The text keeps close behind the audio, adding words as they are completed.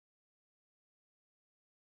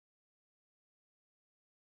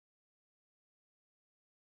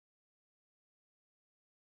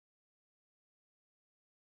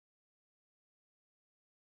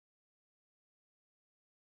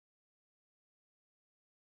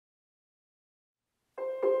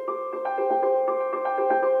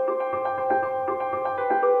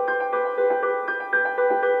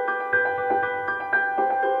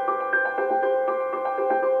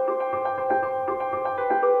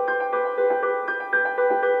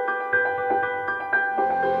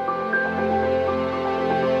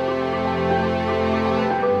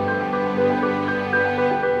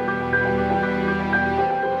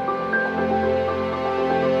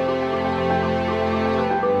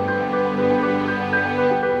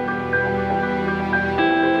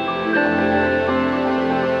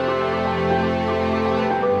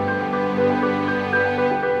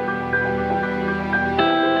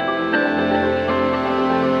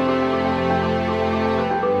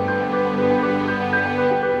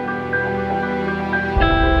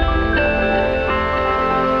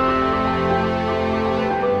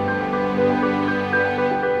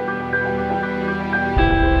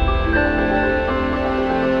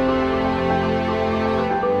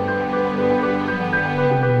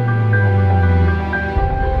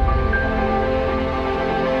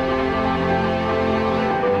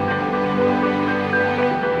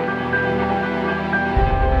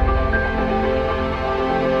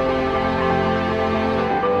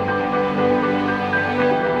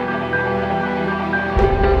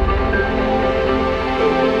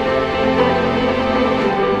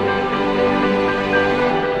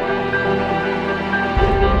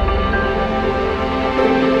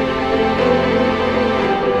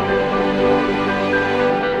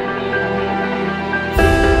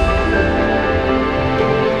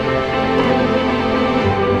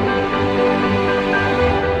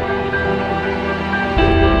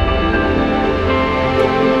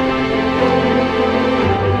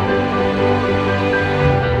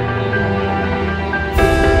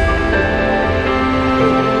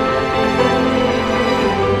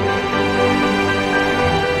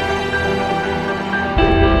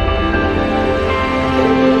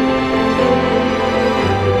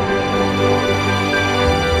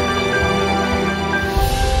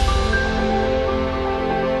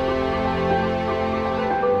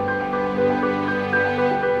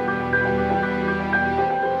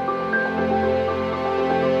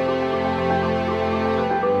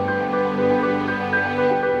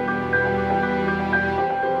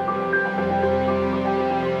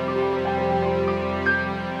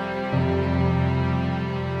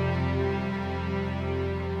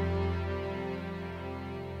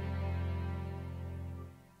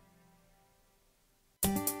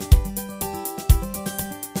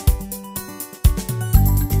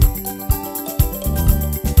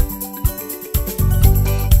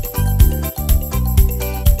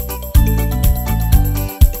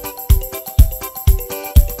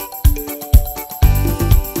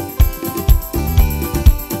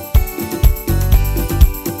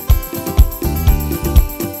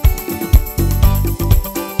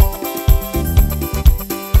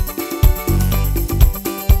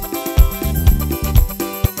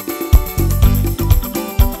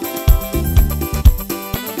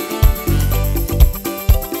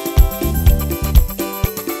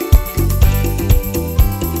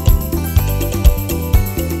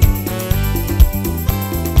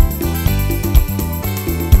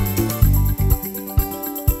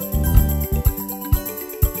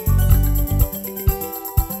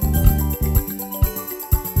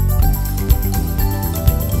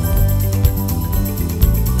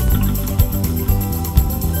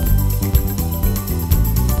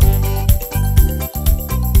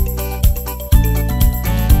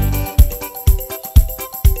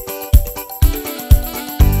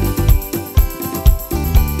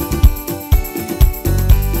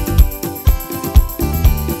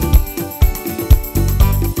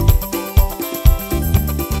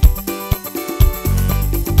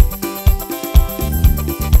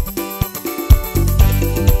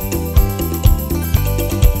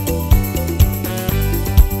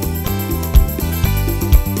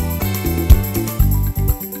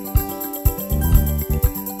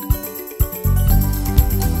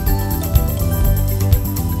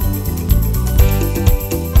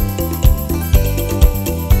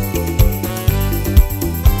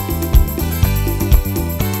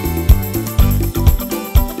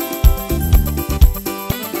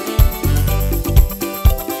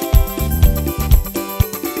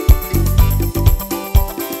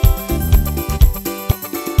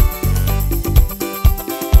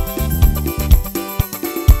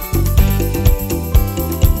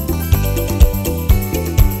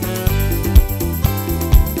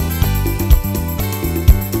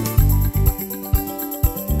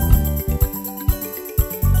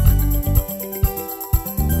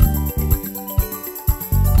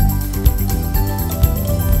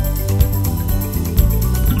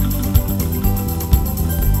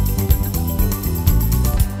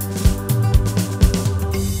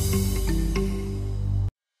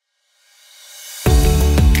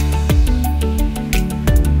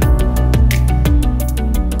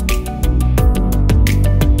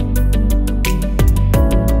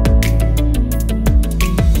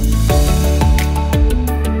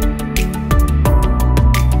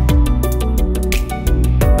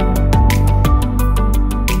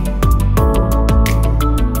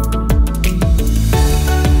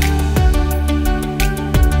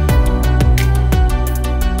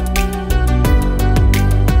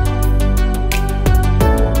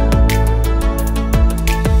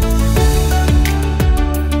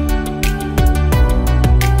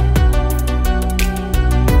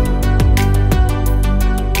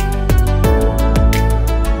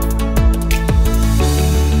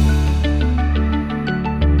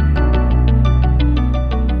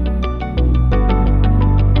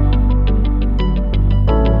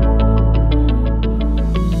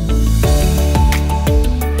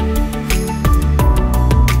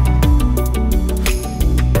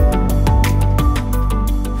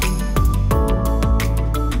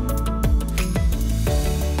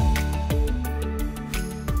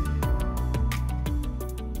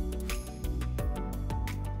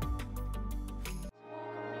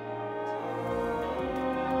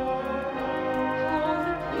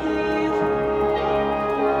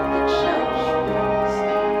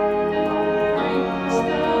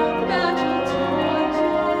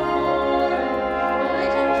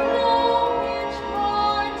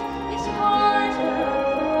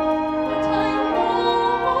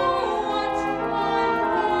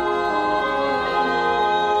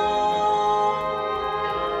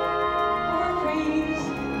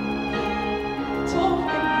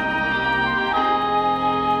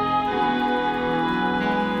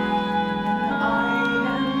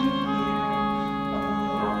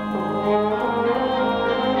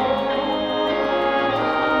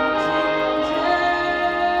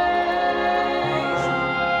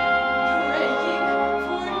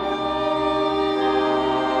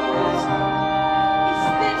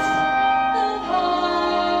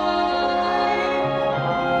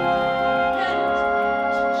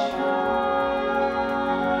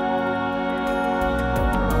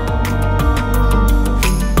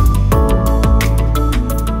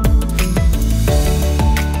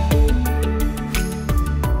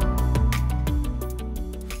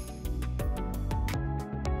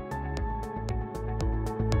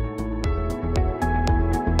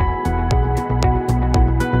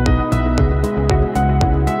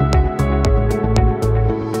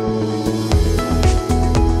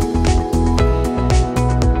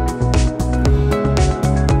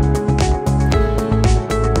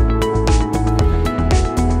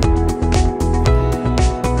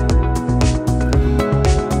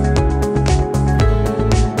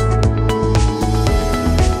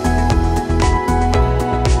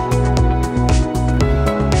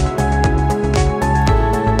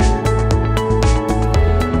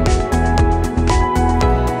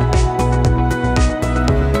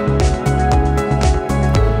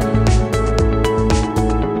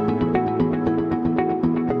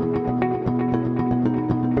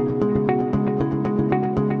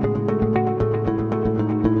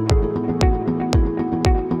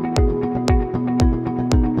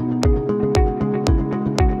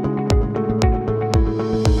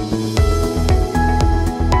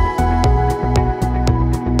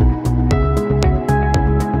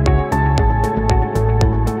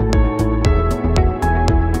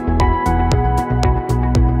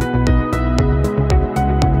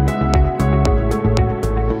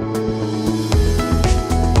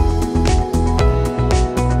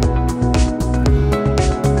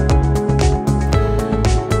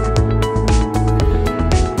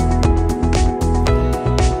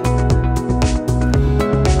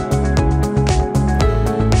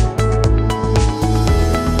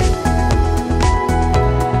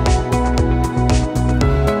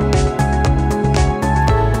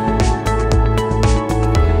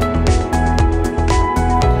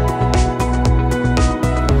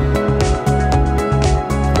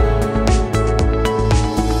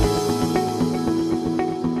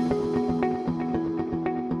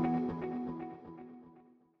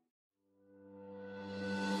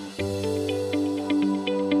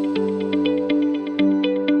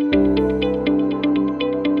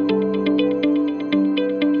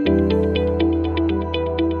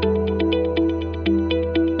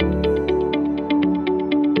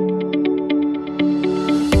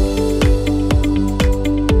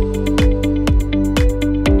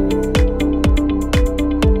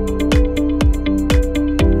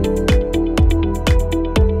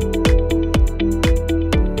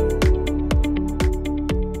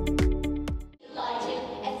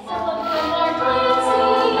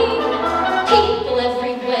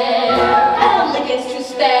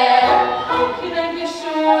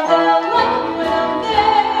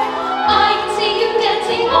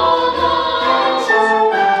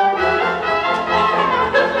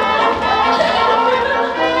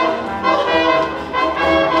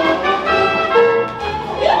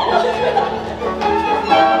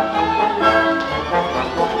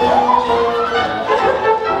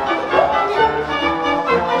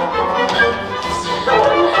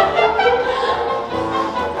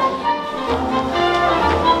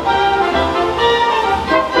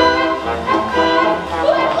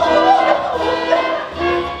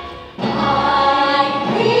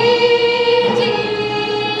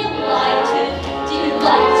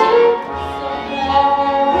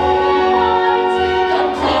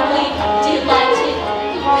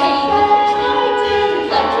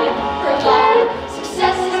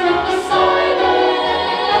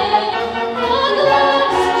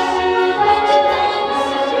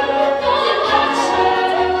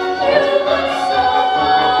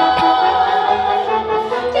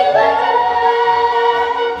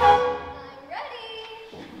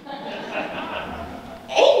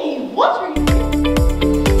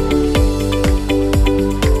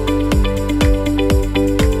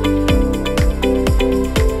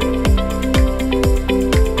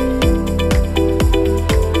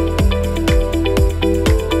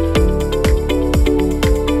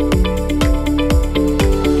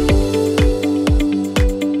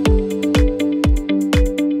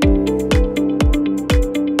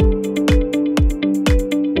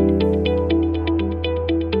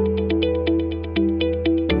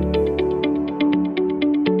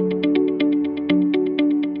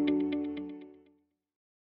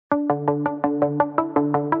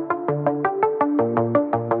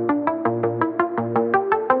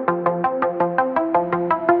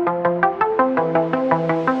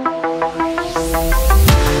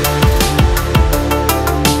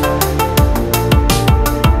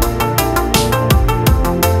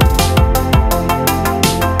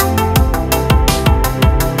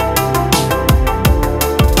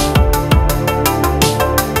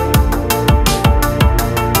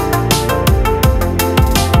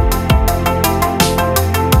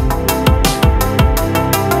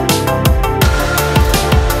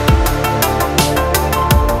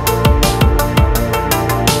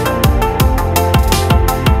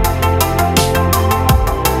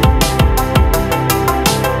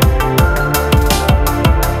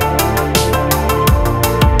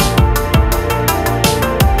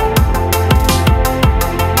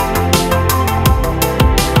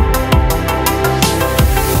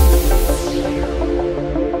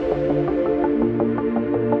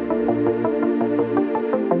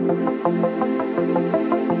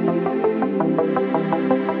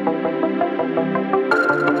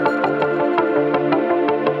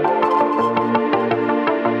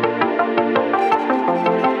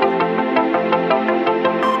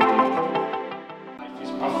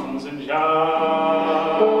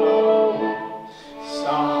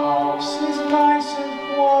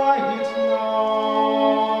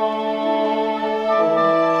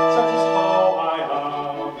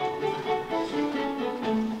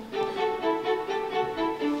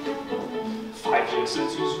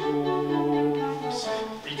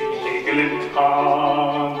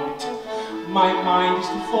heart. My mind is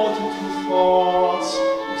devoted to thoughts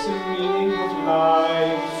of the meaning of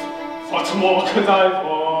life. What more could I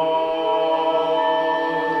want?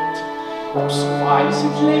 So why is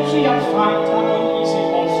it lately I find I'm uneasy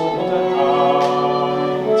all through the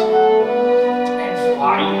night? And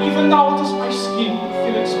why even now does my skin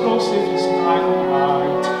feel explosive as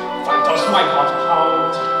dynamite? Why does my heart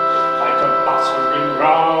pound like a battering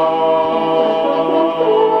ram?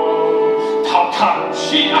 How come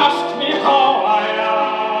she asked me how I am?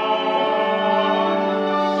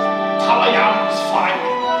 How I am is fine.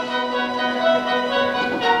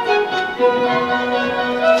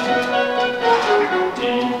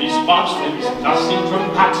 In this march there is nothing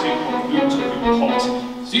dramatic or new to report.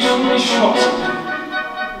 This will be short.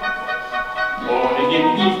 Morning and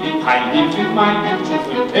evening I live in my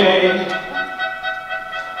beautiful day.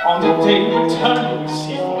 On the day you return you will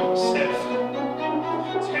see for yourself.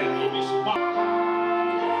 Tell me, Miss March.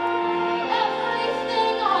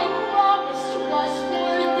 Everything I promised was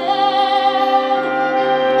for them.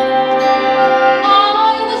 I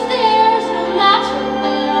was theirs no matter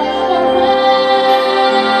where or when.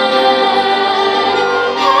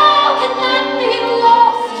 How can that be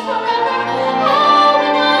lost forever? How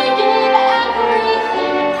when I gave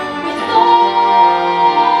everything with all my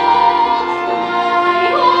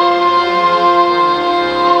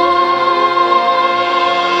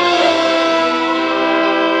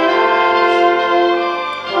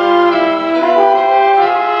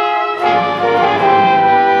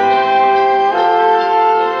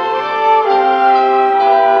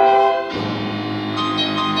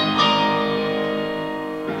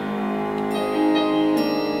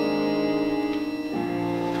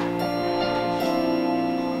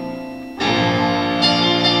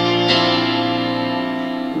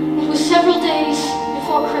It was several days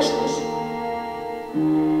before Christmas.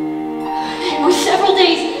 It was several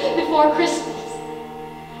days before Christmas.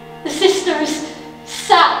 The sisters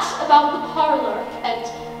sat about the parlor and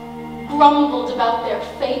grumbled about their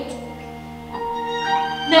fate.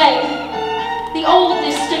 They, the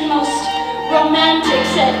oldest and most romantic,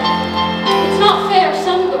 said, "It's not fair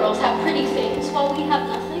some girls have pretty things while we have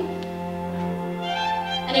nothing.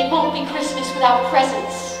 And it won't be Christmas without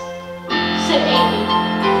presents," said Amy,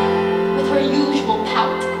 with her usual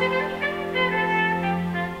pout.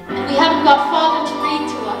 "And we haven't got Father to read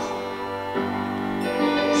to us,"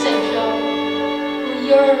 said Joe, who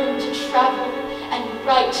yearned to travel and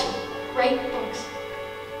write great books.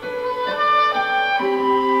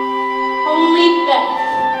 Only Beth,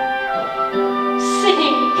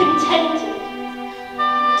 singing contented,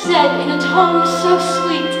 said in a tone so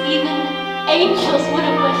sweet even angels would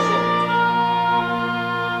have listened,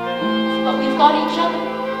 "But we've got each other."